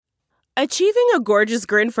Achieving a gorgeous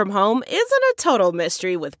grin from home isn't a total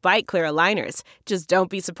mystery with Bite Clear aligners. Just don't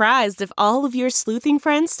be surprised if all of your sleuthing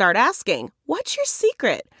friends start asking, "What's your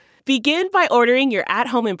secret?" Begin by ordering your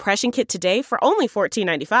at-home impression kit today for only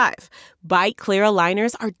 $14.95. Bite Clear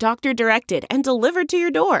aligners are doctor-directed and delivered to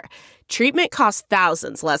your door. Treatment costs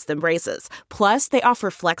thousands less than braces. Plus, they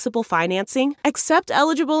offer flexible financing, accept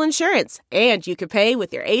eligible insurance, and you can pay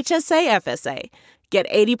with your HSA FSA. Get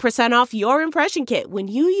 80% off your impression kit when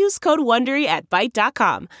you use code WONDERY at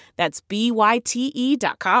Byte.com. That's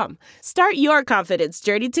BYTE.com. Start your confidence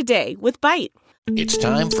journey today with Byte. It's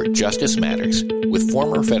time for Justice Matters with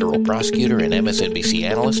former federal prosecutor and MSNBC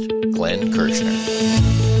analyst Glenn Kirshner.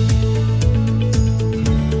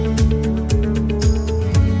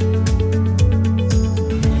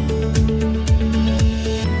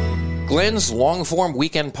 Glenn's long-form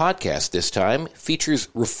weekend podcast this time features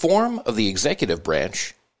reform of the executive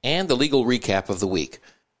branch and the legal recap of the week.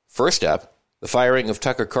 First up, the firing of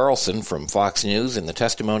Tucker Carlson from Fox News and the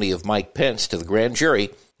testimony of Mike Pence to the grand jury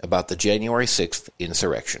about the January 6th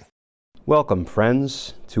insurrection. Welcome,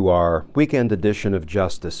 friends, to our weekend edition of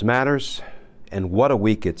Justice Matters. And what a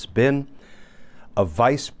week it's been. A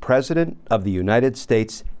vice president of the United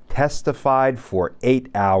States testified for 8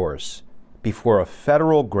 hours before a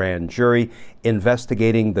federal grand jury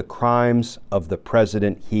investigating the crimes of the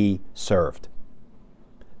president he served.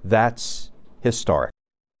 That's historic.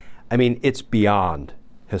 I mean, it's beyond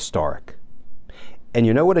historic. And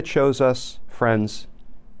you know what it shows us, friends?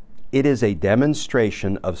 It is a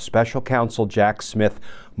demonstration of Special Counsel Jack Smith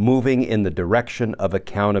moving in the direction of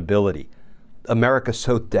accountability. America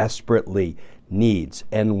so desperately needs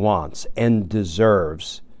and wants and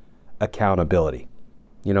deserves accountability.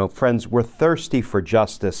 You know, friends, we're thirsty for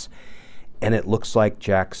justice, and it looks like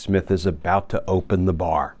Jack Smith is about to open the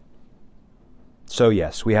bar. So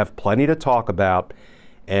yes, we have plenty to talk about,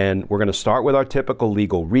 and we're going to start with our typical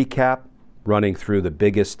legal recap, running through the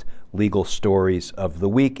biggest legal stories of the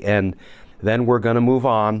week, and then we're going to move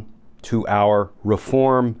on to our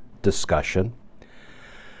reform discussion.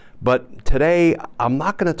 But today, I'm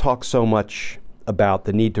not going to talk so much about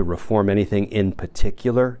the need to reform anything in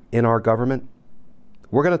particular in our government.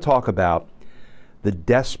 We're going to talk about the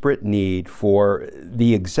desperate need for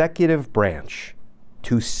the executive branch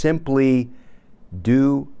to simply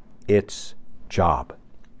do its job.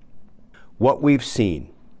 What we've seen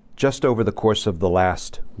just over the course of the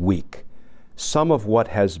last week, some of what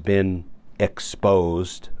has been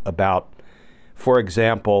exposed about, for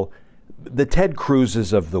example, the Ted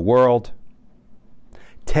Cruzes of the world,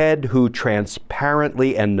 Ted, who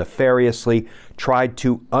transparently and nefariously tried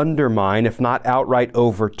to undermine, if not outright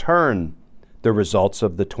overturn, the results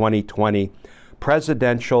of the 2020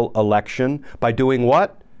 presidential election by doing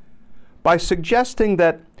what? By suggesting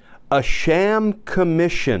that a sham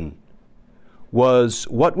commission was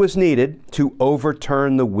what was needed to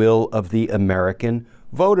overturn the will of the American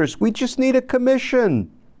voters. We just need a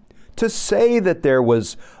commission to say that there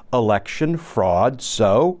was election fraud,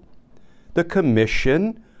 so the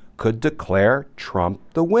commission could declare Trump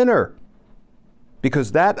the winner.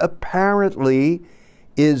 Because that apparently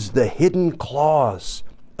is the hidden clause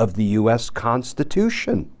of the U.S.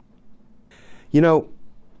 Constitution. You know,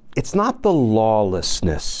 it's not the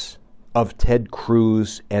lawlessness of Ted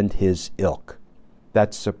Cruz and his ilk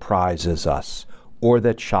that surprises us, or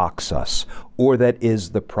that shocks us, or that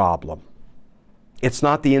is the problem. It's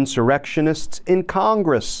not the insurrectionists in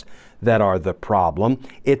Congress that are the problem.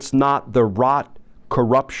 It's not the rot,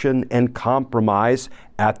 corruption, and compromise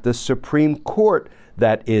at the Supreme Court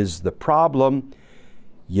that is the problem.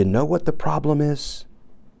 You know what the problem is?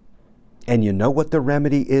 And you know what the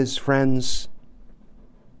remedy is, friends?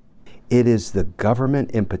 It is the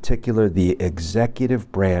government, in particular the executive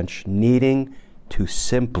branch, needing to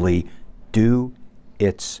simply do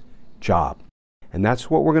its job. And that's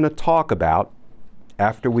what we're going to talk about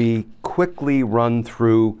after we quickly run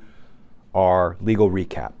through our legal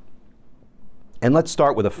recap. And let's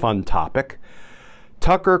start with a fun topic.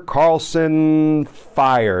 Tucker Carlson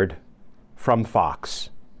fired from Fox.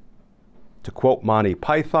 To quote Monty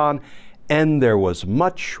Python, and there was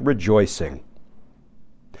much rejoicing.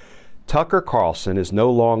 Tucker Carlson is no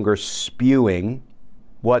longer spewing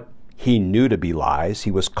what he knew to be lies.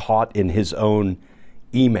 He was caught in his own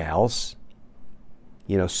emails,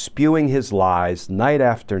 spewing his lies night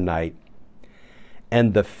after night.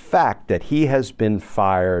 And the fact that he has been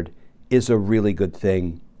fired is a really good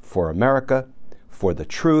thing for America, for the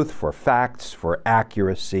truth, for facts, for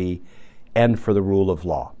accuracy, and for the rule of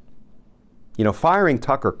law. Firing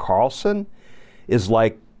Tucker Carlson is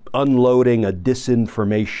like unloading a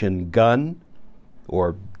disinformation gun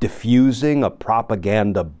or diffusing a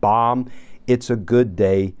propaganda bomb. It's a good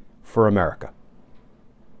day for America.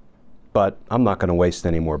 But I'm not going to waste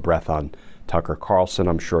any more breath on Tucker Carlson.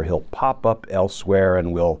 I'm sure he'll pop up elsewhere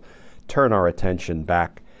and we'll turn our attention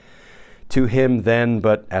back to him then.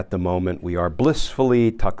 But at the moment, we are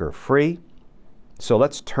blissfully Tucker-free. So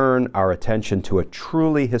let's turn our attention to a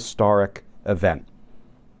truly historic event.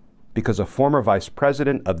 Because a former vice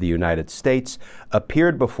president of the United States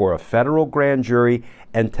appeared before a federal grand jury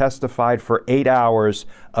and testified for 8 hours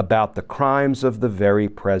about the crimes of the very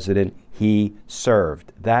president he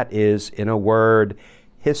served. That is, in a word,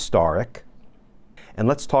 historic. And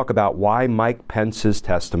let's talk about why Mike Pence's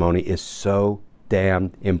testimony is so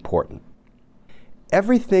damn important.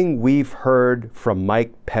 Everything we've heard from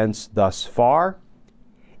Mike Pence thus far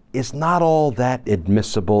is not all that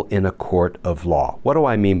admissible in a court of law. What do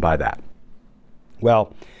I mean by that?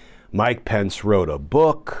 Well, Mike Pence wrote a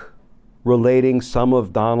book relating some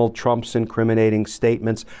of Donald Trump's incriminating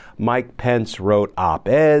statements. Mike Pence wrote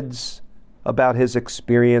op-eds about his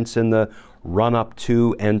experience in the run-up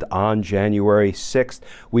to and on January 6th.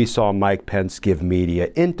 We saw Mike Pence give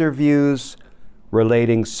media interviews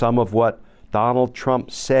relating some of what Donald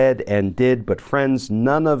Trump said and did. But friends,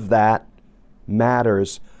 none of that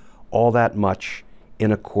matters all that much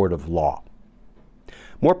in a court of law.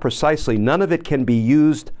 More precisely, none of it can be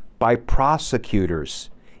used by prosecutors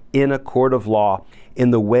in a court of law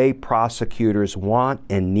in the way prosecutors want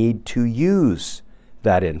and need to use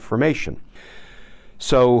that information.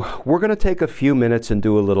 So we're going to take a few minutes and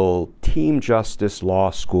do a little Team Justice Law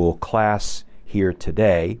School class here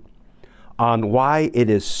today on why it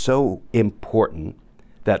is so important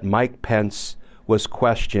that Mike Pence was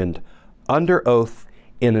questioned under oath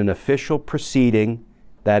in an official proceeding,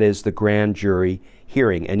 that is the grand jury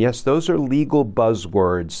hearing. And yes, those are legal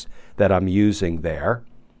buzzwords that I'm using there,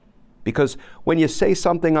 because when you say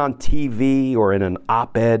something on TV or in an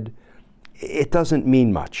op-ed, it doesn't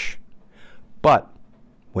mean much. But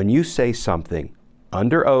when you say something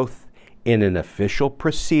under oath in an official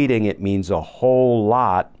proceeding, it means a whole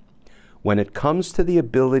lot when it comes to the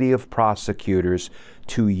ability of prosecutors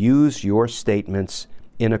to use your statements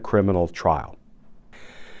in a criminal trial.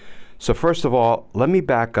 So first of all, let me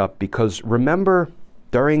back up, because remember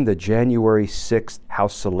during the January 6th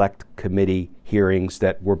House Select Committee hearings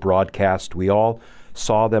that were broadcast, we all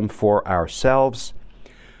saw them for ourselves.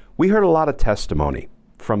 We heard a lot of testimony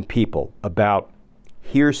from people about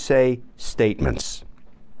hearsay statements.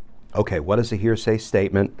 Okay, what is a hearsay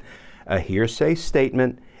statement? A hearsay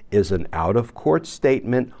statement is an out-of-court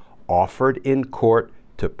statement offered in court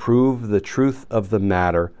to prove the truth of the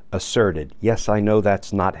matter asserted. Yes, I know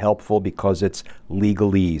that's not helpful because it's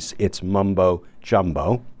legalese, it's mumbo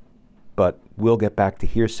jumbo, but we'll get back to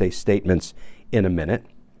hearsay statements in a minute.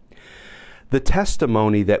 The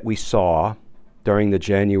testimony that we saw during the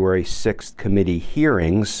January 6th committee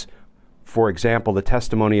hearings, for example, the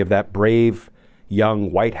testimony of that brave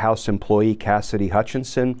young White House employee, Cassidy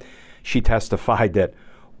Hutchinson, she testified that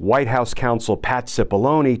White House counsel Pat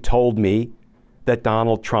Cipollone told me that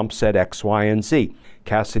Donald Trump said X, Y, and Z.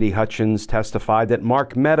 Cassidy Hutchins testified that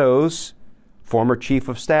Mark Meadows, former chief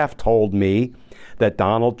of staff, told me that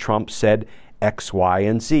Donald Trump said X, Y,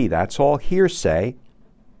 and Z. That's all hearsay.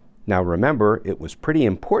 Now remember, it was pretty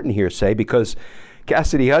important hearsay because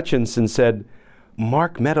Cassidy Hutchinson said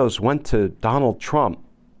Mark Meadows went to Donald Trump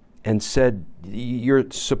and said, your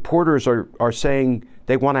supporters are saying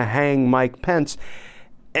they want to hang Mike Pence.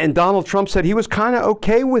 And Donald Trump said he was kind of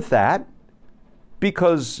okay with that,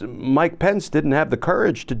 because Mike Pence didn't have the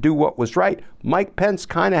courage to do what was right. Mike Pence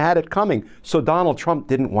kind of had it coming, so Donald Trump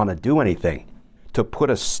didn't want to do anything to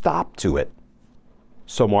put a stop to it.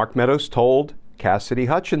 So Mark Meadows told Cassidy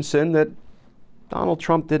Hutchinson that Donald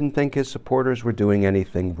Trump didn't think his supporters were doing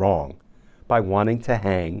anything wrong by wanting to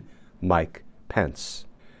hang Mike Pence.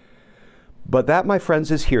 But that, my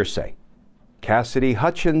friends, is hearsay. Cassidy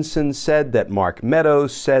Hutchinson said that Mark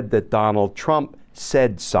Meadows said that Donald Trump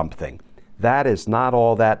said something. That is not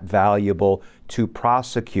all that valuable to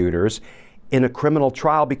prosecutors in a criminal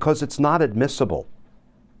trial because it's not admissible,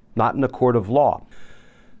 not in a court of law.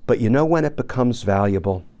 But you know when it becomes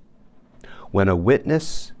valuable? When a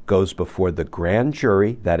witness goes before the grand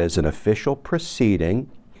jury, that is an official proceeding,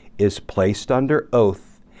 is placed under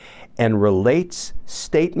oath, and relates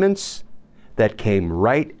statements that came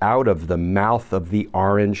right out of the mouth of the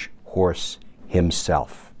orange horse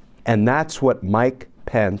himself. And that's what Mike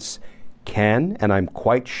Pence can, and I'm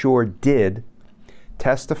quite sure did,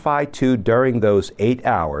 testify to during those 8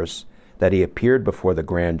 hours that he appeared before the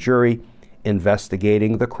grand jury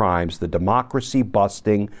investigating the crimes, the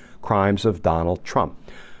democracy-busting crimes of Donald Trump.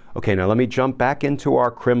 Okay, now let me jump back into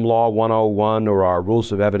our Crim Law 101 or our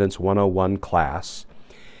Rules of Evidence 101 class.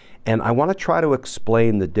 And I want to try to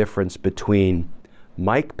explain the difference between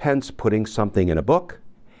Mike Pence putting something in a book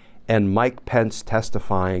and Mike Pence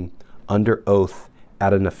testifying under oath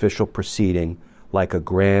at an official proceeding like a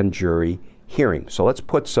grand jury hearing. So let's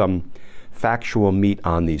put some factual meat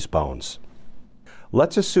on these bones.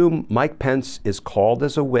 Let's assume Mike Pence is called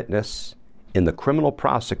as a witness in the criminal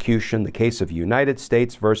prosecution, the case of United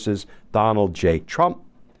States versus Donald J. Trump,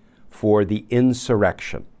 for the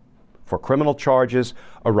insurrection, for criminal charges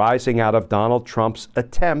arising out of Donald Trump's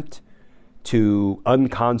attempt to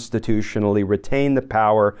unconstitutionally retain the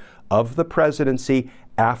power of the presidency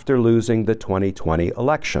after losing the 2020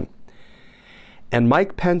 election. And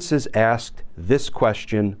Mike Pence is asked this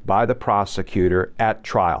question by the prosecutor at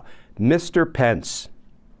trial. Mr. Pence,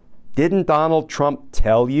 didn't Donald Trump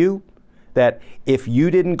tell you that if you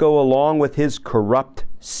didn't go along with his corrupt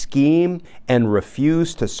scheme and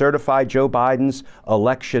refuse to certify Joe Biden's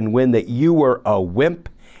election win, that you were a wimp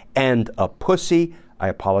and a pussy? I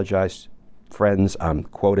apologize, friends, I'm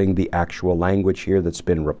quoting the actual language here that's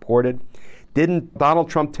been reported. Didn't Donald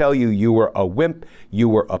Trump tell you you were a wimp, you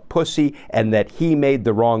were a pussy, and that he made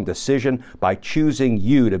the wrong decision by choosing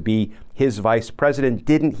you to be his vice president?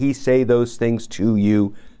 Didn't he say those things to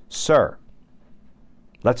you, sir?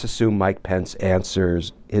 Let's assume Mike Pence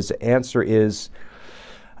answers. His answer is,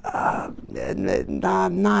 not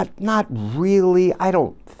really. I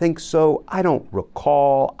don't think so. I don't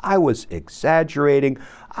recall. I was exaggerating.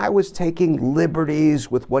 I was taking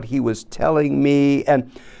liberties with what he was telling me.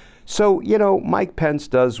 And so, Mike Pence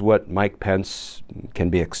does what Mike Pence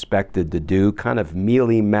can be expected to do, kind of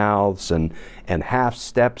mealy mouths and half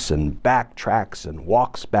steps and backtracks and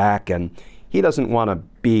walks back. And he doesn't want to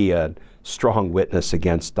be a strong witness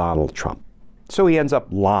against Donald Trump. So he ends up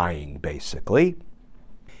lying, basically.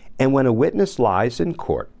 And when a witness lies in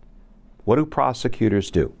court, what do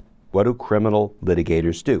prosecutors do? What do criminal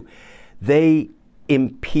litigators do? They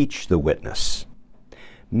impeach the witness,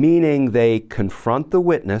 meaning they confront the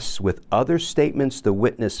witness with other statements the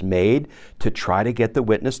witness made to try to get the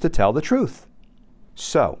witness to tell the truth.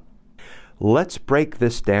 So let's break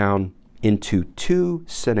this down into two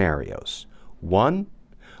scenarios. One,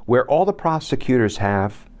 where all the prosecutors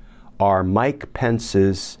have are Mike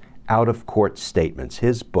Pence's out-of-court statements,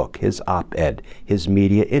 his book, his op-ed, his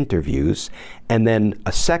media interviews, and then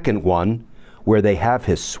a second one where they have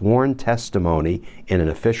his sworn testimony in an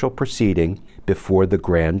official proceeding before the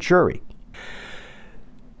grand jury.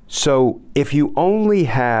 So if you only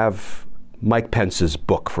have Mike Pence's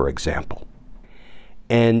book, for example,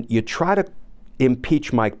 and you try to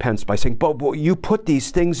impeach Mike Pence by saying, but you put these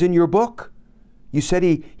things in your book. You said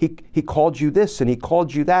he called you this and he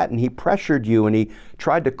called you that and he pressured you and he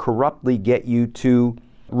tried to corruptly get you to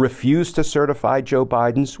refuse to certify Joe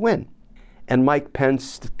Biden's win. And Mike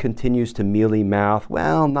Pence continues to mealy mouth,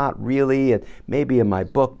 well, not really, maybe in my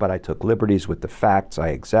book, but I took liberties with the facts, I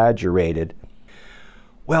exaggerated.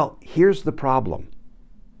 Well, here's the problem.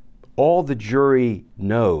 All the jury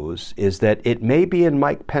knows is that it may be in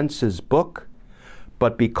Mike Pence's book,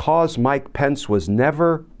 but because Mike Pence was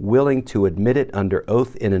never willing to admit it under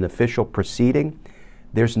oath in an official proceeding,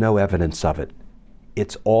 there's no evidence of it.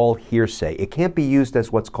 It's all hearsay. It can't be used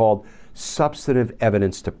as what's called substantive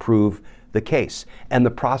evidence to prove the case. And the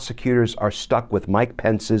prosecutors are stuck with Mike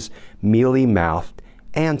Pence's mealy-mouthed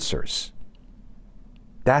answers.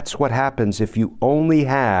 That's what happens if you only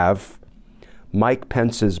have Mike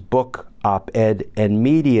Pence's book, op-ed, and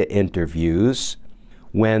media interviews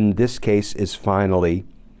when this case is finally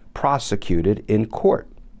prosecuted in court.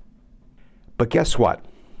 But guess what?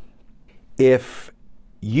 If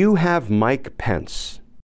you have Mike Pence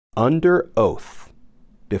under oath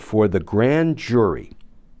before the grand jury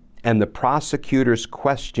and the prosecutors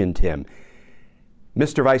questioned him,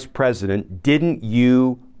 Mr. Vice President, didn't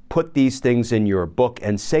you put these things in your book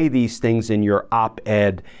and say these things in your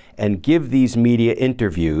op-ed and give these media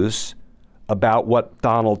interviews about what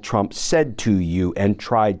Donald Trump said to you and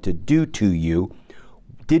tried to do to you?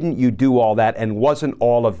 Didn't you do all that, and wasn't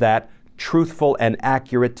all of that truthful and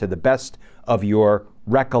accurate to the best of your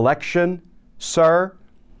recollection, sir?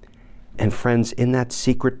 And friends, in that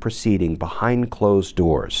secret proceeding behind closed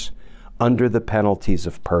doors, under the penalties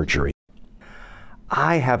of perjury,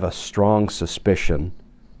 I have a strong suspicion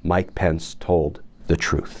Mike Pence told the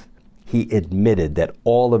truth. He admitted that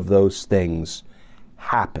all of those things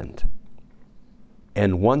happened.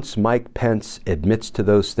 And once Mike Pence admits to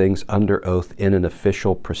those things under oath in an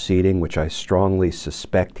official proceeding, which I strongly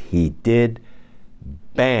suspect he did,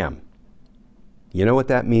 bam. You know what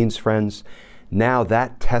that means, friends? Now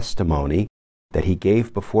that testimony that he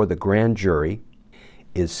gave before the grand jury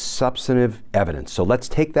is substantive evidence. So let's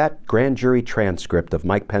take that grand jury transcript of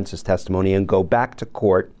Mike Pence's testimony and go back to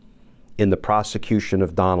court in the prosecution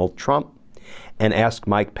of Donald Trump and ask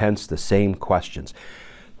Mike Pence the same questions.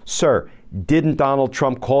 Sir, didn't Donald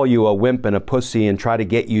Trump call you a wimp and a pussy and try to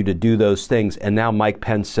get you to do those things? And now Mike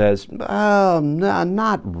Pence says, no,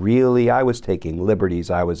 not really. I was taking liberties.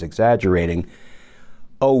 I was exaggerating.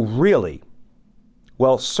 Oh, really?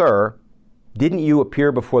 Well, sir, didn't you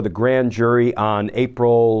appear before the grand jury on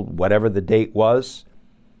April, whatever the date was?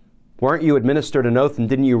 Weren't you administered an oath, and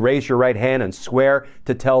didn't you raise your right hand and swear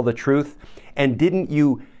to tell the truth? And didn't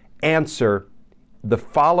you answer the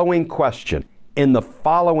following question in the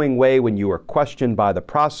following way when you were questioned by the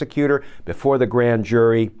prosecutor before the grand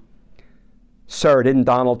jury? Sir, didn't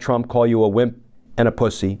Donald Trump call you a wimp and a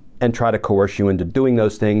pussy and try to coerce you into doing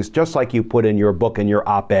those things, just like you put in your book and your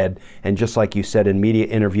op-ed, and just like you said in media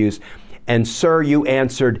interviews? And sir, you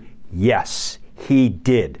answered, yes, he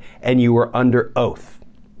did. And you were under oath,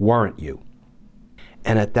 weren't you?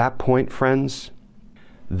 And at that point, friends,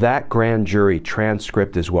 that grand jury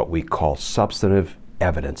transcript is what we call substantive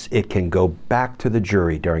evidence. It can go back to the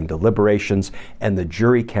jury during deliberations, and the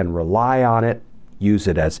jury can rely on it, use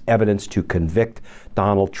it as evidence to convict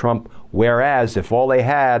Donald Trump. Whereas if all they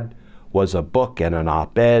had was a book and an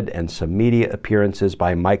op-ed and some media appearances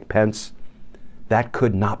by Mike Pence, that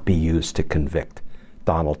could not be used to convict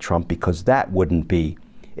Donald Trump, because that wouldn't be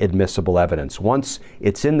admissible evidence. Once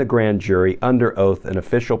it's in the grand jury, under oath, an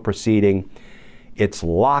official proceeding, it's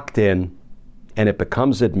locked in and it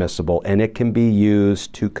becomes admissible, and it can be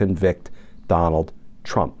used to convict Donald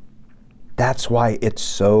Trump. That's why it's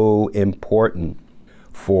so important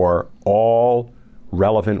for all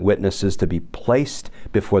relevant witnesses to be placed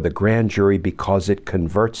before the grand jury, because it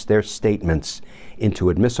converts their statements into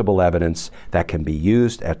admissible evidence that can be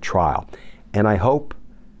used at trial. And I hope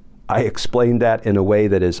I explained that in a way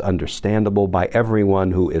that is understandable by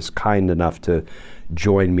everyone who is kind enough to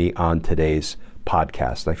join me on today's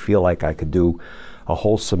podcast. I feel like I could do a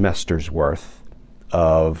whole semester's worth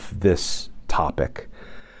of this topic.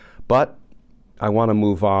 But I want to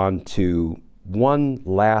move on to one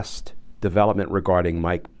last development regarding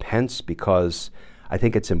Mike Pence, because I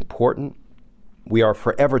think it's important. We are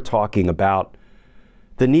forever talking about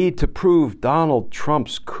the need to prove Donald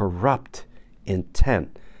Trump's corrupt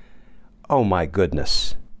intent. Oh my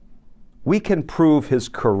goodness. We can prove his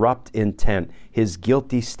corrupt intent, his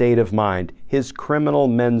guilty state of mind, his criminal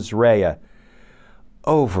mens rea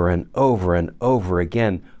over and over and over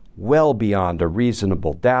again, well beyond a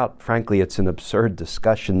reasonable doubt. Frankly, it's an absurd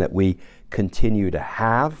discussion that we continue to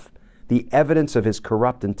have. The evidence of his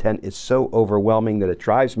corrupt intent is so overwhelming that it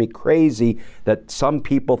drives me crazy that some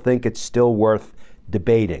people think it's still worth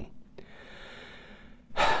debating.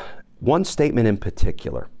 One statement in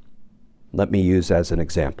particular, let me use as an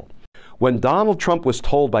example. When Donald Trump was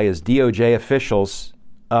told by his DOJ officials,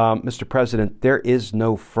 Mr. President, there is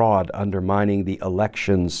no fraud undermining the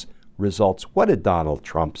election's results, what did Donald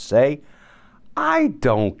Trump say? I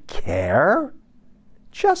don't care.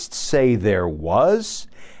 Just say there was,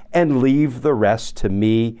 and leave the rest to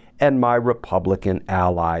me and my Republican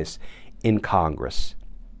allies in Congress.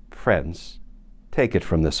 Friends, take it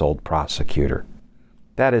from this old prosecutor.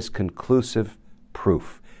 That is conclusive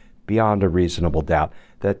proof, beyond a reasonable doubt,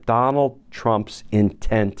 that Donald Trump's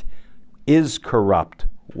intent is corrupt,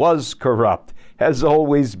 was corrupt, has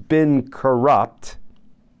always been corrupt.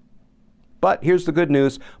 But here's the good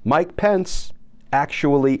news. Mike Pence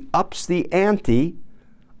actually ups the ante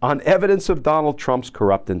on evidence of Donald Trump's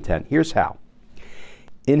corrupt intent. Here's how.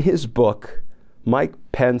 In his book, Mike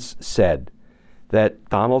Pence said that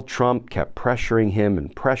Donald Trump kept pressuring him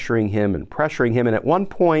and pressuring him and pressuring him. And at one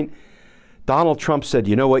point, Donald Trump said,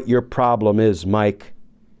 you know what your problem is, Mike?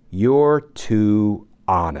 You're too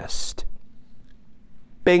honest.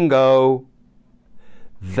 Bingo.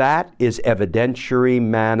 That is evidentiary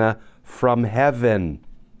manna from heaven.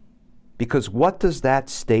 Because what does that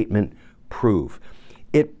statement prove?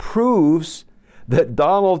 It proves that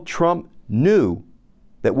Donald Trump knew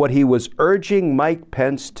that what he was urging Mike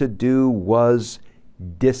Pence to do was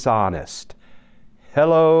dishonest.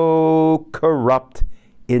 Hello, corrupt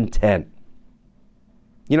intent.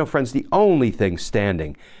 You know, friends, the only thing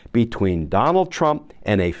standing between Donald Trump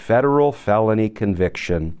and a federal felony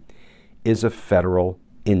conviction is a federal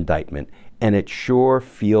indictment. And it sure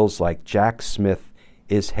feels like Jack Smith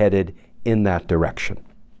is headed in that direction.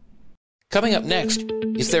 Coming up next,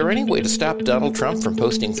 is there any way to stop Donald Trump from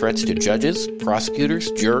posting threats to judges, prosecutors,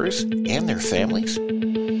 jurors, and their families?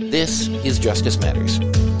 This is Justice Matters.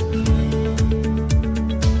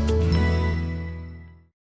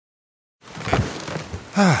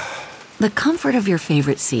 The comfort of your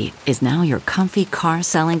favorite seat is now your comfy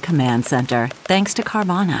car-selling command center, thanks to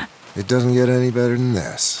Carvana. It doesn't get any better than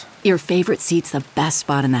this. Your favorite seat's the best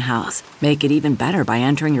spot in the house. Make it even better by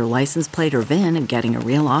entering your license plate or VIN and getting a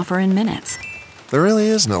real offer in minutes. There really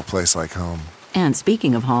is no place like home. And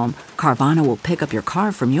speaking of home, Carvana will pick up your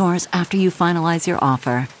car from yours after you finalize your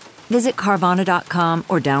offer. Visit Carvana.com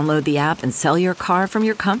or download the app and sell your car from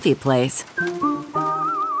your comfy place.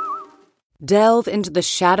 Delve into the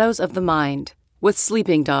shadows of the mind with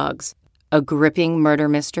Sleeping Dogs, a gripping murder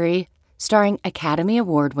mystery starring Academy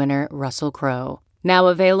Award winner Russell Crowe. Now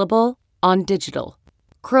available on digital.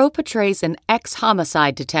 Crowe portrays an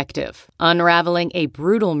ex-homicide detective unraveling a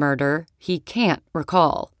brutal murder he can't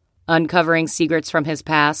recall. Uncovering secrets from his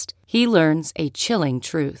past, he learns a chilling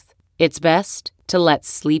truth. It's best to let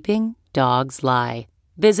sleeping dogs lie.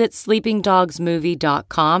 Visit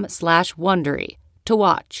sleepingdogsmovie.com/Wondery to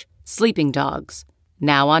watch Sleeping Dogs,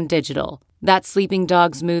 now on digital. That's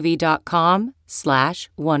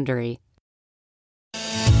sleepingdogsmovie.com/Wondery.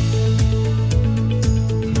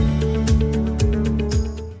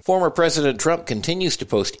 Former President Trump continues to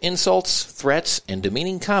post insults, threats, and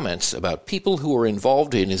demeaning comments about people who were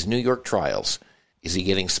involved in his New York trials. Is he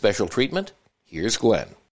getting special treatment? Here's Glenn.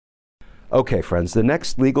 Okay, friends, the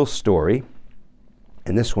next legal story,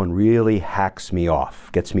 and this one really hacks me off,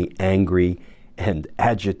 gets me angry and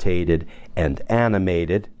agitated and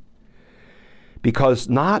animated, because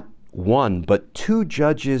not one but two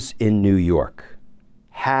judges in New York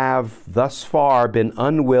have thus far been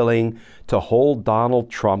unwilling to hold Donald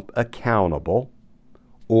Trump accountable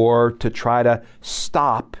or to try to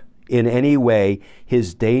stop in any way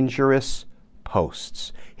his dangerous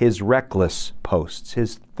posts, his reckless posts,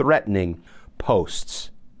 his threatening posts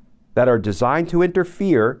that are designed to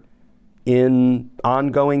interfere in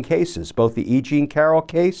ongoing cases, both the E. Jean Carroll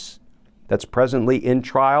case that's presently in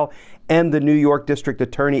trial and the New York District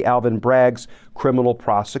Attorney Alvin Bragg's criminal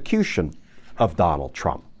prosecution of Donald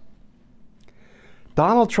Trump.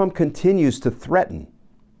 Donald Trump continues to threaten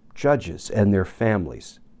judges and their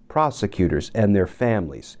families, prosecutors and their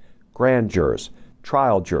families, grand jurors,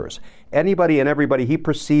 trial jurors, anybody and everybody he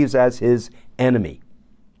perceives as his enemy.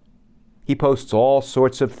 He posts all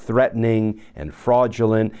sorts of threatening and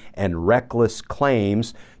fraudulent and reckless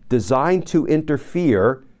claims designed to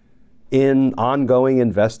interfere in ongoing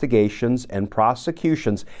investigations and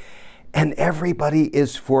prosecutions. And everybody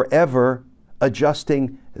is forever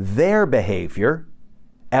adjusting their behavior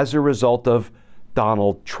as a result of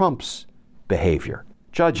Donald Trump's behavior.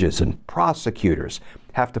 Judges and prosecutors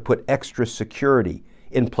have to put extra security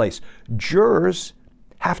in place. Jurors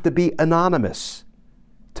have to be anonymous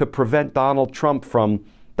to prevent Donald Trump from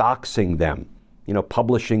doxing them,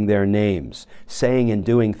 publishing their names, saying and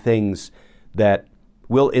doing things that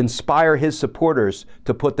will inspire his supporters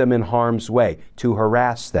to put them in harm's way, to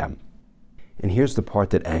harass them. And here's the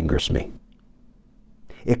part that angers me.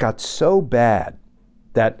 It got so bad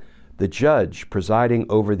that the judge presiding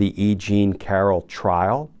over the E. Jean Carroll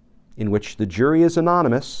trial, in which the jury is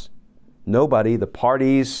anonymous, nobody, the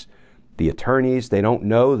parties, the attorneys, they don't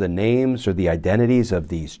know the names or the identities of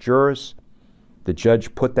these jurors. The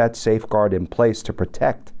judge put that safeguard in place to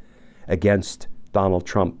protect against Donald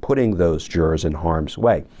Trump putting those jurors in harm's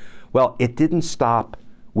way. Well, it didn't stop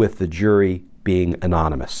with the jury being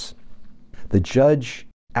anonymous. The judge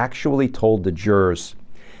actually told the jurors,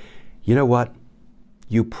 you know what?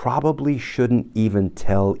 You probably shouldn't even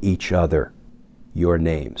tell each other your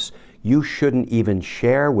names. You shouldn't even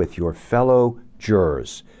share with your fellow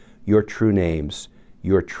jurors your true names,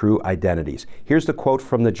 your true identities. Here's the quote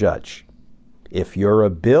from the judge. If you're a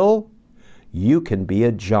Bill, you can be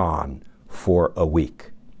a John for a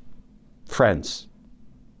week. Friends,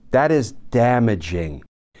 that is damaging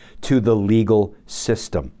to the legal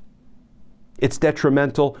system. It's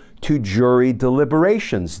detrimental to jury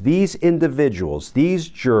deliberations. These individuals, these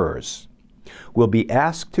jurors, will be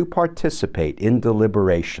asked to participate in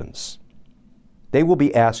deliberations. They will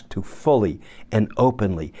be asked to fully and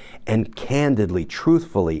openly and candidly,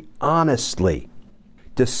 truthfully, honestly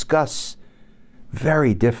discuss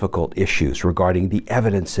very difficult issues regarding the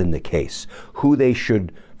evidence in the case, who they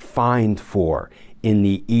should find for in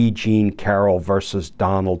the E. Jean Carroll versus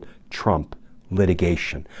Donald Trump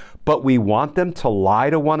litigation. But we want them to lie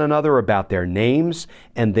to one another about their names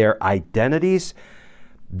and their identities.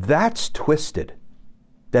 That's twisted.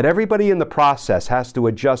 That everybody in the process has to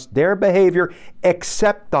adjust their behavior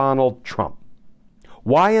except Donald Trump.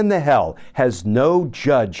 Why in the hell has no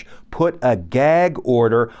judge put a gag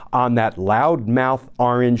order on that loudmouth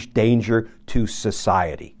orange danger to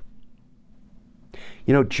society?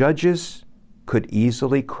 Judges could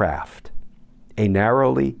easily craft a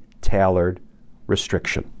narrowly tailored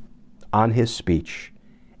restriction on his speech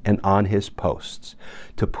and on his posts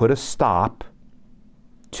to put a stop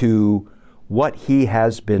to what he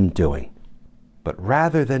has been doing. But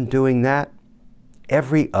rather than doing that,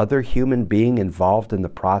 every other human being involved in the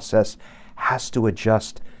process has to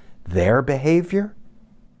adjust their behavior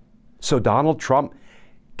so Donald Trump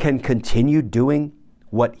can continue doing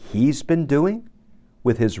what he's been doing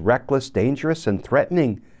with his reckless, dangerous, and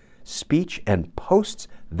threatening speech and posts.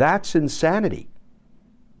 That's insanity.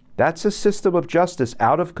 That's a system of justice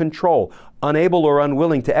out of control, unable or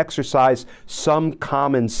unwilling to exercise some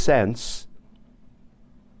common sense.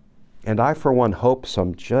 And I, for one, hope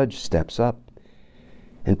some judge steps up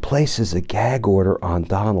and places a gag order on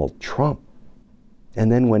Donald Trump.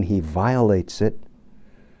 And then when he violates it,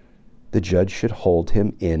 the judge should hold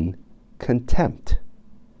him in contempt.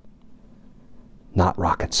 Not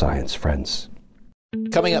rocket science, friends.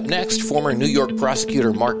 Coming up next, former New York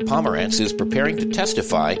prosecutor Mark Pomerantz is preparing to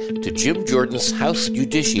testify to Jim Jordan's House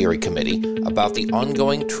Judiciary Committee about the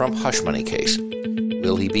ongoing Trump hush money case.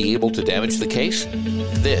 Will he be able to damage the case?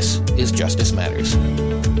 This is Justice Matters.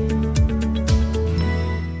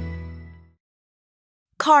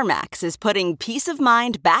 CarMax is putting peace of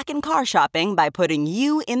mind back in car shopping by putting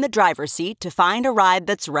you in the driver's seat to find a ride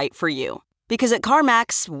that's right for you. Because at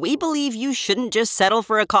CarMax, we believe you shouldn't just settle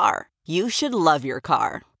for a car. You should love your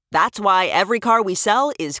car. That's why every car we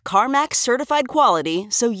sell is CarMax certified quality,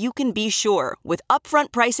 so you can be sure with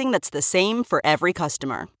upfront pricing that's the same for every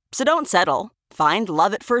customer. So don't settle. Find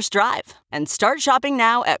love at first drive and start shopping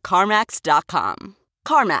now at CarMax.com.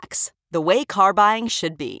 CarMax, the way car buying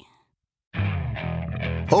should be.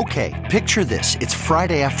 Okay, picture this. It's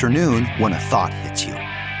Friday afternoon when a thought hits you.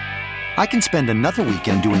 I can spend another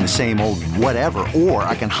weekend doing the same old whatever, or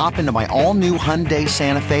I can hop into my all-new Hyundai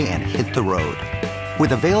Santa Fe and hit the road.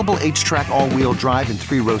 With available H-Track all-wheel drive and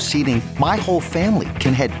 3-row seating, my whole family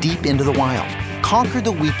can head deep into the wild. Conquer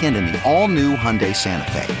the weekend in the all-new Hyundai Santa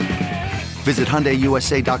Fe. Visit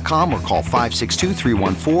HyundaiUSA.com or call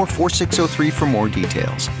 562-314-4603 for more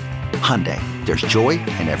details. Hyundai, there's joy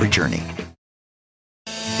in every journey.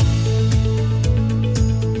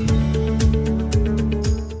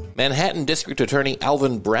 Manhattan District Attorney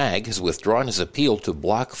Alvin Bragg has withdrawn his appeal to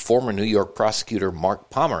block former New York prosecutor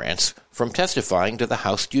Mark Pomerantz from testifying to the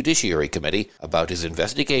House Judiciary Committee about his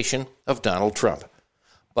investigation of Donald Trump.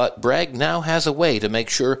 But Bragg now has a way to make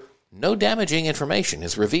sure no damaging information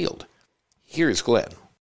is revealed. Here's Glenn.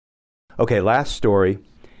 Okay, last story.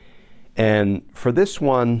 And for this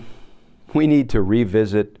one, we need to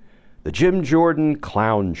revisit the Jim Jordan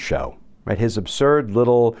clown show, right? His absurd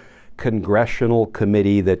little congressional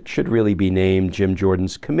committee that should really be named Jim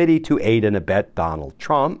Jordan's Committee to Aid and Abet Donald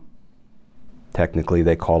Trump. Technically,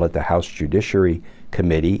 they call it the House Judiciary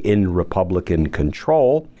Committee in Republican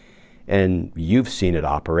control. And you've seen it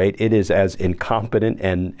operate. It is as incompetent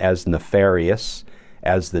and as nefarious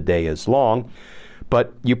as the day is long.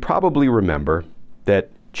 But you probably remember that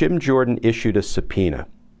Jim Jordan issued a subpoena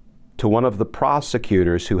to one of the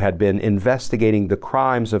prosecutors who had been investigating the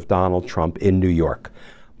crimes of Donald Trump in New York,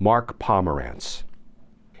 Mark Pomerantz.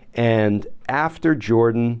 And after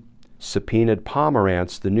Jordan subpoenaed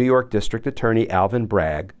Pomerantz, the New York District Attorney Alvin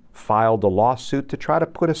Bragg filed a lawsuit to try to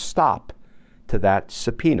put a stop to that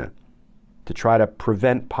subpoena, to try to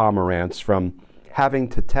prevent Pomerantz from having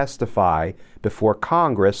to testify before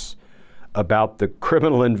Congress about the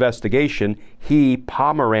criminal investigation he,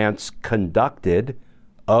 Pomerantz, conducted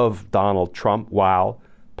of Donald Trump while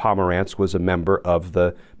Pomerantz was a member of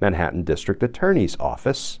the Manhattan District Attorney's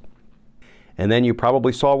Office. And then you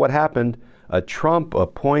probably saw what happened. A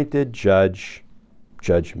Trump-appointed judge,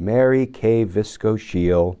 Judge Mary Kay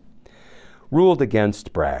Visco-Shiel, ruled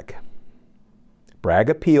against Bragg. Bragg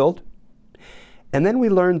appealed, and then we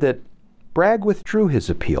learned that Bragg withdrew his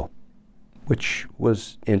appeal, which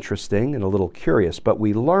was interesting and a little curious, but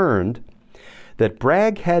we learned that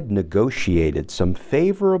Bragg had negotiated some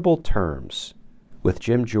favorable terms with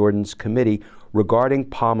Jim Jordan's committee regarding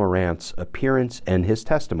Pomerantz's appearance and his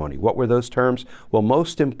testimony. What were those terms? Well,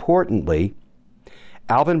 most importantly,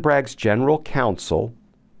 Alvin Bragg's general counsel,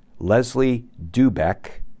 Leslie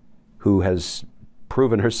Dubeck, who has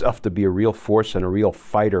proven herself to be a real force and a real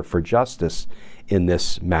fighter for justice in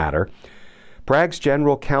this matter, Bragg's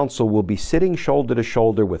general counsel will be sitting shoulder to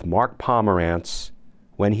shoulder with Mark Pomerantz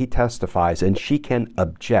when he testifies, and she can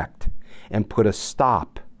object and put a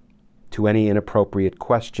stop to any inappropriate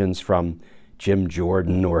questions from Jim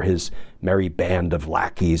Jordan or his merry band of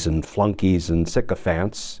lackeys and flunkies and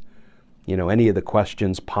sycophants. You know, any of the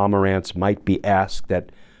questions Pomerantz might be asked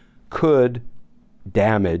that could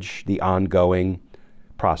damage the ongoing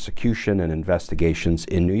prosecution and investigations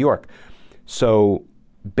in New York. So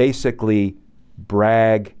basically,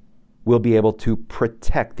 Bragg will be able to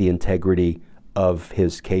protect the integrity of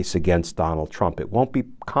his case against Donald Trump. It won't be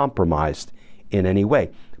compromised in any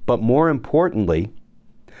way. But more importantly,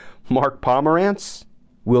 Mark Pomerantz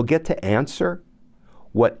will get to answer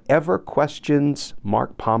whatever questions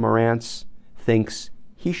Mark Pomerantz thinks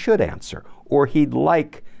he should answer or he'd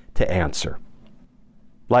like to answer.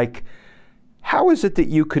 Like, how is it that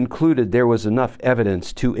you concluded there was enough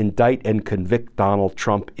evidence to indict and convict Donald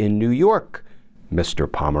Trump in New York, Mr.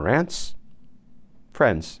 Pomerantz?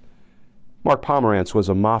 Friends, Mark Pomerantz was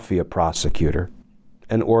a mafia prosecutor,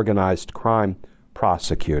 an organized crime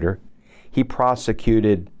prosecutor. He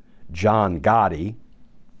prosecuted John Gotti.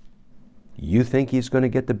 You think he's going to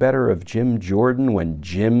get the better of Jim Jordan when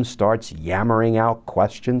Jim starts yammering out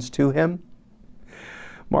questions to him?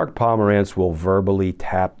 Mark Pomerantz will verbally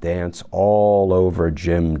tap dance all over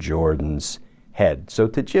Jim Jordan's head. So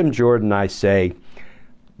to Jim Jordan, I say,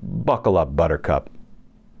 buckle up, Buttercup.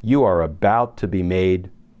 You are about to be made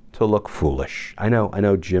to look foolish. I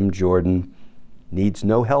know Jim Jordan needs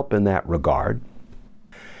no help in that regard.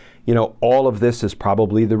 You know, all of this is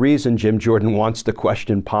probably the reason Jim Jordan wants to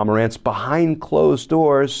question Pomerantz behind closed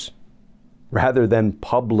doors rather than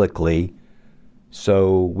publicly,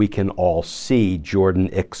 so we can all see Jordan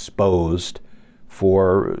exposed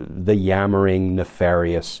for the yammering,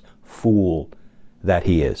 nefarious fool that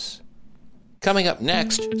he is. Coming up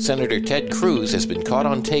next, Senator Ted Cruz has been caught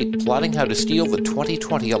on tape plotting how to steal the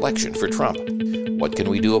 2020 election for Trump. What can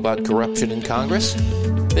we do about corruption in Congress?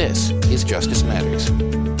 This is Justice Matters.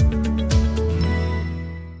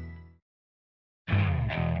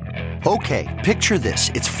 Okay, picture this.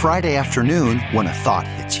 It's Friday afternoon when a thought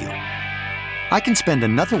hits you. I can spend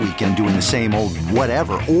another weekend doing the same old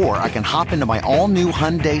whatever, or I can hop into my all-new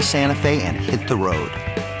Hyundai Santa Fe and hit the road.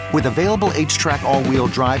 With available H-Track all-wheel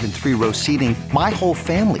drive and 3-row seating, my whole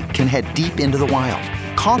family can head deep into the wild.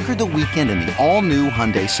 Conquer the weekend in the all-new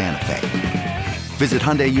Hyundai Santa Fe. Visit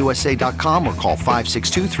HyundaiUSA.com or call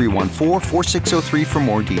 562-314-4603 for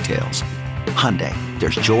more details. Hyundai,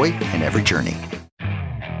 there's joy in every journey.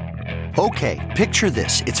 Okay, picture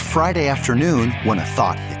this. It's Friday afternoon when a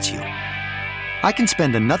thought hits you. I can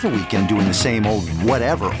spend another weekend doing the same old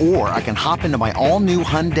whatever, or I can hop into my all-new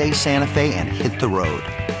Hyundai Santa Fe and hit the road.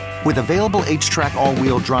 With available H-Track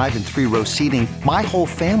all-wheel drive and 3-row seating, my whole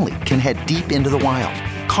family can head deep into the wild.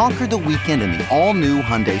 Conquer the weekend in the all-new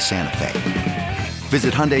Hyundai Santa Fe.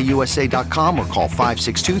 Visit HyundaiUSA.com or call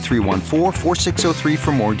 562-314-4603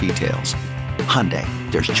 for more details. Hyundai,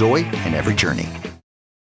 there's joy in every journey.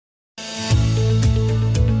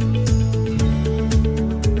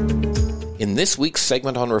 In this week's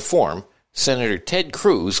segment on reform, Senator Ted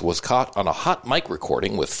Cruz was caught on a hot mic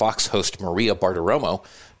recording with Fox host Maria Bartiromo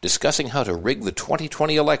discussing how to rig the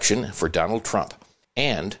 2020 election for Donald Trump.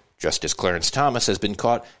 And Justice Clarence Thomas has been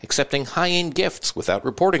caught accepting high-end gifts without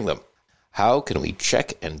reporting them. How can we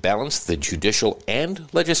check and balance the judicial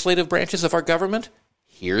and legislative branches of our government?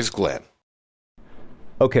 Here's Glenn.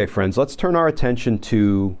 Okay, friends, let's turn our attention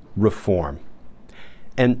to reform.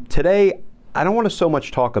 And today, I don't want to so much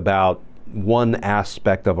talk about one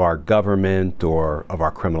aspect of our government or of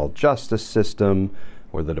our criminal justice system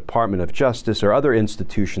or the Department of Justice or other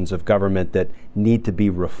institutions of government that need to be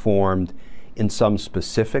reformed in some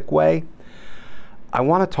specific way. I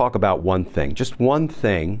want to talk about one thing, just one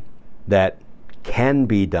thing that can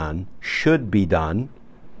be done, should be done,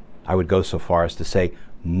 I would go so far as to say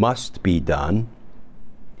must be done,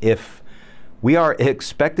 if we are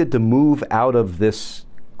expected to move out of this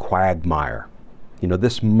quagmire,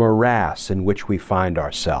 this morass in which we find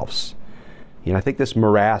ourselves. I think this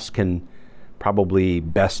morass can probably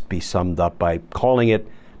best be summed up by calling it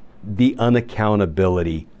the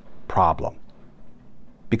unaccountability problem.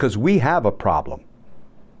 Because we have a problem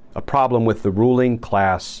with the ruling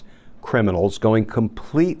class criminals going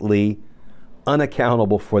completely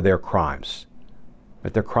unaccountable for their crimes.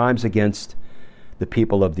 But their crimes against the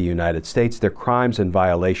people of the United States, their crimes in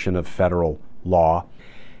violation of federal law.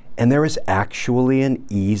 And there is actually an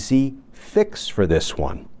easy fix for this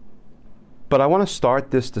one. But I want to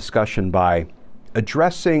start this discussion by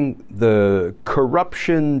addressing the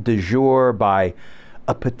corruption du jour by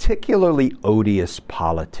a particularly odious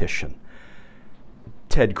politician,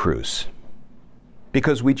 Ted Cruz.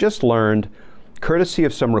 Because we just learned, courtesy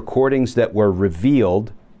of some recordings that were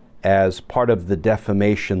revealed as part of the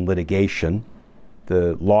defamation litigation,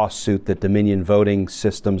 the lawsuit that Dominion Voting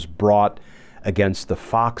Systems brought against the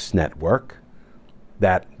Fox network.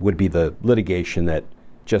 That would be the litigation that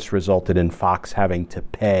just resulted in Fox having to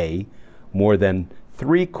pay more than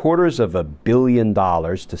 $750 million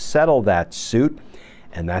to settle that suit.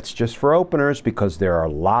 And that's just for openers, because there are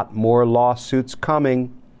a lot more lawsuits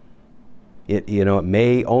coming. It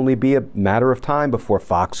may only be a matter of time before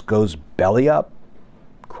Fox goes belly up,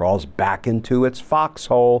 crawls back into its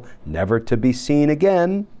foxhole, never to be seen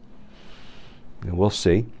again. And we'll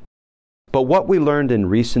see. But what we learned in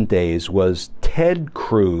recent days was Ted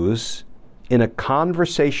Cruz, in a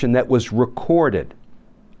conversation that was recorded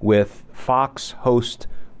with Fox host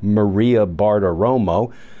Maria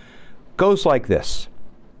Bartiromo, goes like this.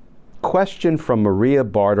 Question from Maria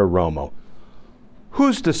Bartiromo.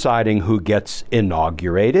 Who's deciding who gets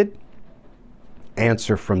inaugurated?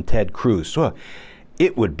 Answer from Ted Cruz. Well,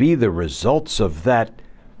 it would be the results of that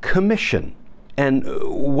commission and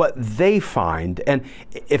what they find. And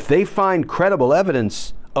if they find credible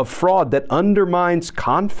evidence of fraud that undermines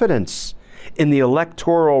confidence in the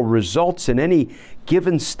electoral results in any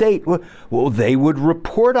given state, well, they would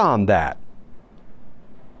report on that.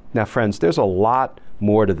 Now, friends, there's a lot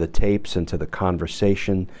more to the tapes and to the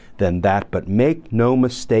conversation than that, but make no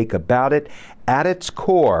mistake about it, at its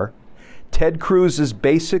core, Ted Cruz is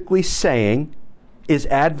basically saying, is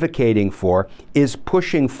advocating for, is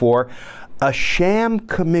pushing for a sham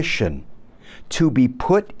commission to be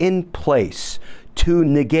put in place to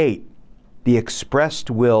negate the expressed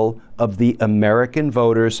will of the American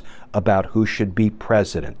voters about who should be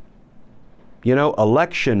president.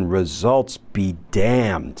 Election results be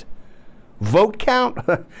damned. Vote count?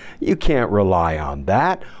 You can't rely on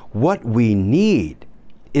that. What we need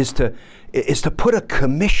is to put a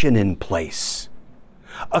commission in place.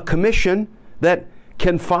 A commission that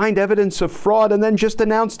can find evidence of fraud and then just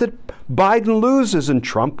announce that Biden loses and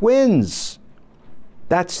Trump wins.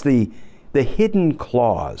 That's the hidden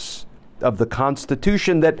clause of the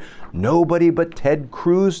Constitution that nobody but Ted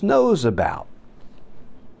Cruz knows about.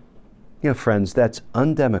 Friends, that's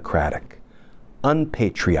undemocratic,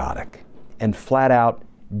 unpatriotic, and flat out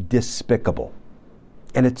despicable.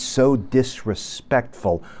 And it's so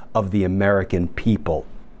disrespectful of the American people,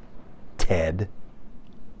 Ted.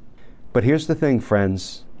 But here's the thing,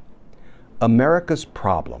 friends. America's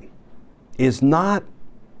problem is not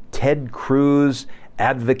Ted Cruz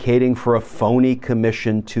advocating for a phony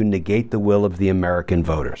commission to negate the will of the American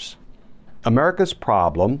voters. America's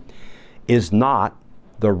problem is not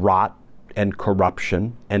the rot and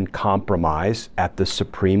corruption and compromise at the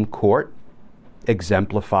Supreme Court,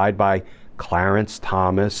 exemplified by Clarence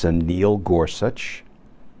Thomas and Neil Gorsuch.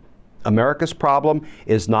 America's problem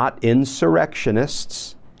is not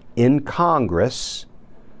insurrectionists in Congress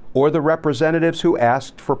or the representatives who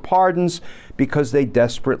asked for pardons because they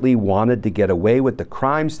desperately wanted to get away with the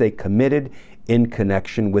crimes they committed in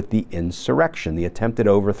connection with the insurrection, the attempted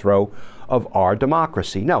overthrow of our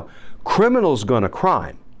democracy. No, criminals gonna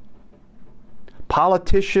crime.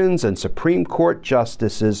 Politicians and Supreme Court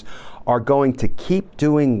justices are going to keep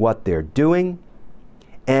doing what they're doing,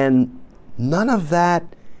 and none of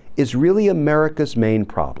that is really America's main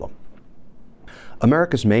problem.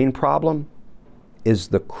 America's main problem is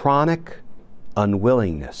the chronic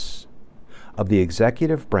unwillingness of the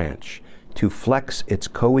executive branch to flex its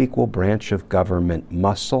co-equal branch of government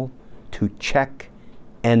muscle to check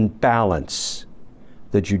and balance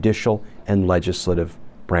the judicial and legislative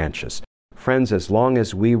branches. Friends, as long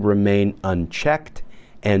as we remain unchecked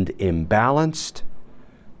and imbalanced,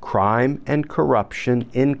 crime and corruption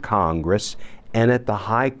in Congress and at the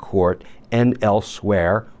High Court and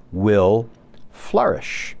elsewhere will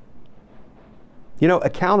flourish.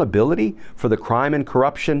 Accountability for the crime and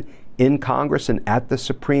corruption in Congress and at the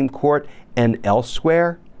Supreme Court and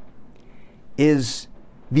elsewhere is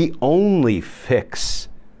the only fix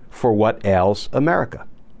for what ails America.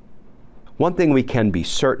 One thing we can be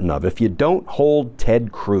certain of, if you don't hold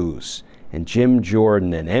Ted Cruz and Jim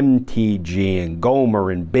Jordan and MTG and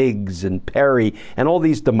Gomer and Biggs and Perry and all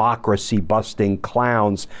these democracy-busting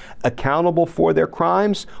clowns accountable for their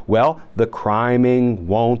crimes, well, the criming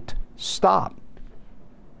won't stop.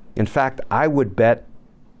 In fact, I would bet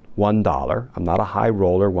 $1, I'm not a high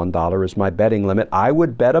roller, $1 is my betting limit, I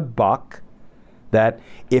would bet $1 that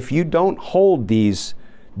if you don't hold these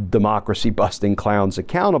democracy-busting clowns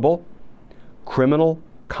accountable, criminal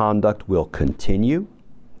conduct will continue,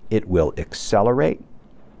 it will accelerate,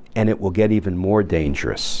 and it will get even more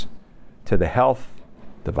dangerous to the health,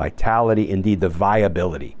 the vitality, indeed the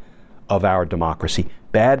viability of our democracy.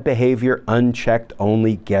 Bad behavior unchecked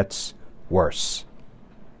only gets worse.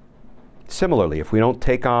 Similarly, if we don't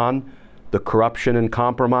take on the corruption and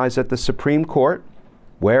compromise at the Supreme Court,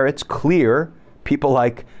 where it's clear people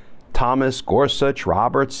like Thomas, Gorsuch,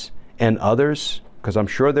 Roberts, and others, because I'm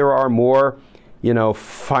sure there are more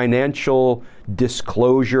financial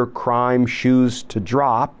disclosure crime shoes to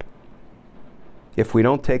drop, if we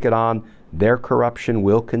don't take it on, their corruption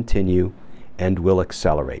will continue and will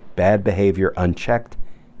accelerate. Bad behavior unchecked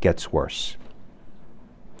gets worse.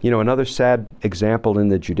 Another sad example in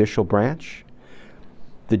the judicial branch,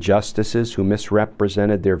 the justices who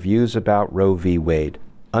misrepresented their views about Roe v. Wade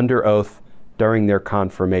under oath during their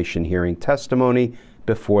confirmation hearing testimony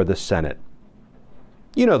before the Senate.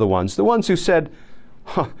 The ones who said,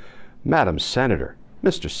 Madam Senator,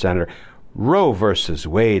 Mr. Senator, Roe versus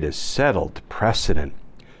Wade is settled precedent.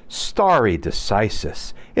 Stare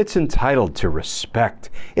decisis. It's entitled to respect.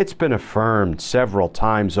 It's been affirmed several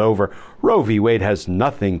times over. Roe v. Wade has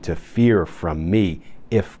nothing to fear from me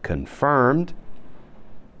if confirmed.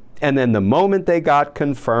 And then the moment they got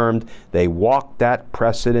confirmed, they walked that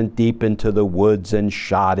precedent deep into the woods and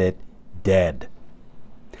shot it dead.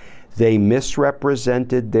 They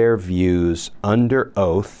misrepresented their views under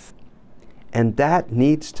oath, and that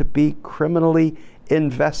needs to be criminally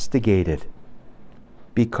investigated,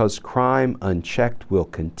 because crime unchecked will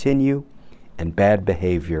continue and bad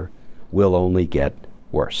behavior will only get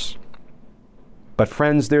worse. But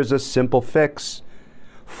friends, there's a simple fix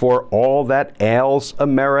for all that ails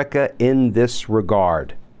America in this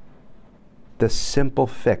regard. The simple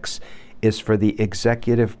fix is for the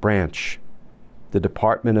executive branch, the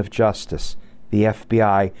Department of Justice, the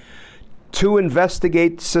FBI, to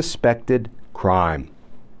investigate suspected crime.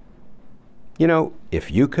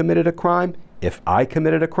 If you committed a crime, if I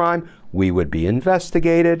committed a crime, we would be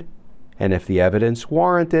investigated. And if the evidence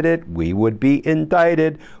warranted it, we would be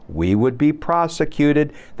indicted. We would be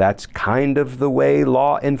prosecuted. That's kind of the way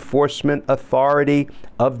law enforcement authority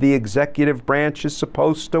of the executive branch is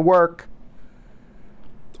supposed to work.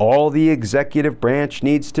 All the executive branch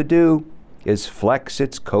needs to do is flex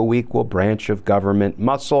its co-equal branch of government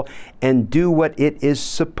muscle and do what it is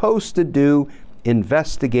supposed to do: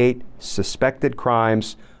 investigate suspected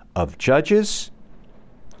crimes of judges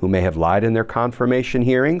who may have lied in their confirmation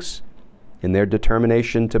hearings, in their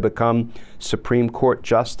determination to become Supreme Court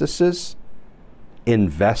justices,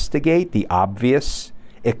 investigate the obvious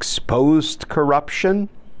exposed corruption,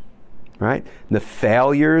 right? The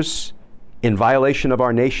failures in violation of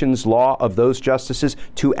our nation's law of those justices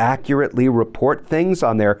to accurately report things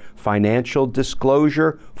on their financial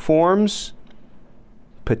disclosure forms,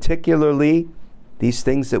 particularly these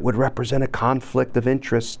things that would represent a conflict of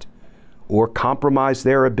interest or compromise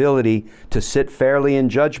their ability to sit fairly in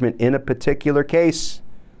judgment in a particular case.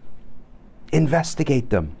 Investigate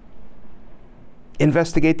them.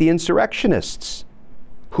 Investigate the insurrectionists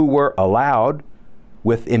who were allowed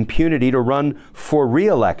with impunity to run for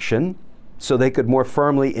re-election so they could more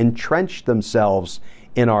firmly entrench themselves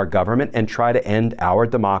in our government and try to end our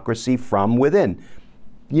democracy from within.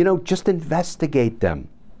 Just investigate them.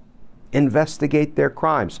 Investigate their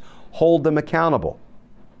crimes. Hold them accountable.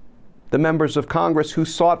 The members of Congress who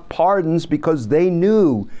sought pardons because they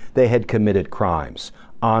knew they had committed crimes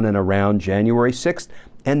on and around January 6th,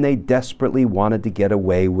 and they desperately wanted to get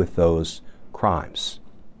away with those crimes.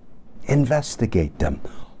 Investigate them.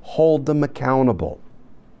 Hold them accountable.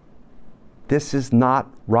 This is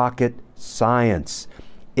not rocket science.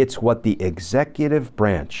 It's what the executive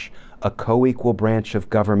branch, a co-equal branch of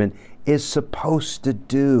government, is supposed to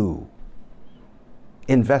do.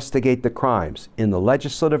 Investigate the crimes in the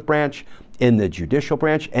legislative branch, in the judicial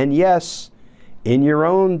branch, and yes, in your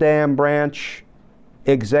own damn branch,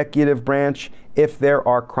 executive branch, if there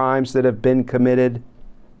are crimes that have been committed.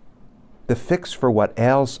 The fix for what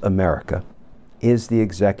ails America is the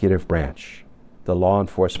executive branch, the law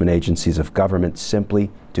enforcement agencies of government simply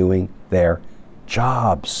doing their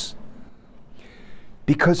jobs.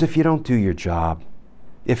 Because if you don't do your job,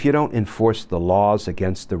 if you don't enforce the laws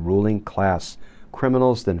against the ruling class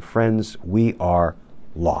criminals, then friends, we are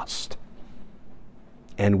lost.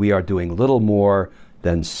 And we are doing little more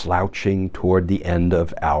than slouching toward the end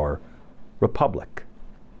of our republic.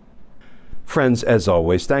 Friends, as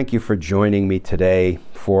always, thank you for joining me today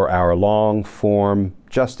for our long-form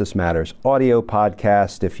Justice Matters audio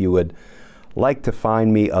podcast. If you would like to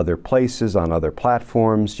find me other places on other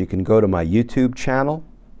platforms, you can go to my YouTube channel,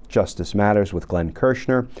 Justice Matters with Glenn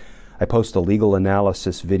Kirshner. I post a legal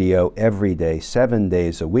analysis video every day, 7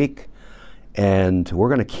 days a week, and we're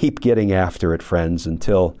going to keep getting after it, friends,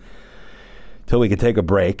 until we can take a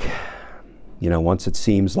break. Once it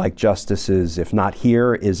seems like justice is, if not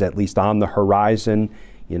here, is at least on the horizon,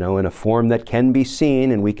 in a form that can be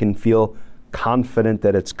seen and we can feel confident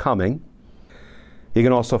that it's coming. You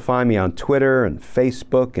can also find me on Twitter and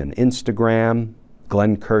Facebook and Instagram,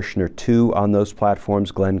 Glenn Kirshner 2 on those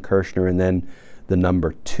platforms, Glenn Kirshner and then the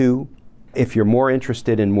number 2. If you're more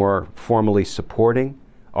interested in more formally supporting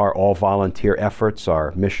our all-volunteer efforts,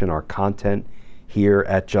 our mission, our content here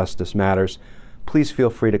at Justice Matters, please feel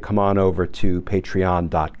free to come on over to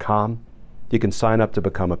patreon.com. You can sign up to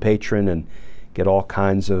become a patron and get all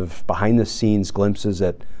kinds of behind-the-scenes glimpses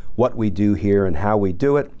at what we do here and how we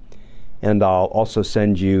do it. And I'll also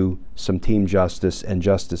send you some Team Justice and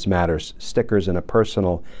Justice Matters stickers and a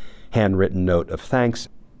personal handwritten note of thanks.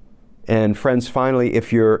 And friends, finally,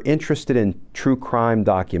 if you're interested in true crime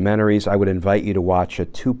documentaries, I would invite you to watch a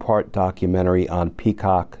 2-part documentary on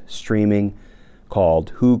Peacock streaming called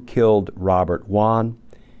Who Killed Robert Wone.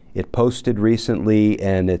 It posted recently,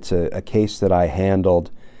 and it's a case that I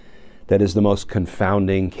handled that is the most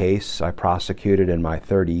confounding case I prosecuted in my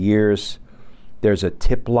 30 years. There's a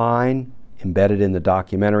tip line embedded in the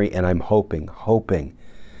documentary, and I'm hoping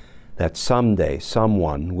that someday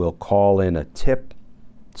someone will call in a tip,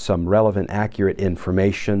 some relevant, accurate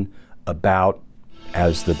information about,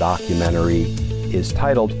 as the documentary is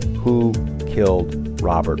titled, Who Killed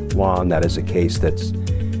Robert Wone. That is a case that's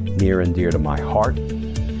near and dear to my heart.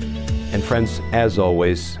 And friends, as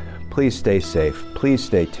always, please stay safe, please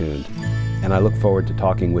stay tuned, and I look forward to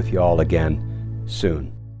talking with you all again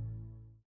soon.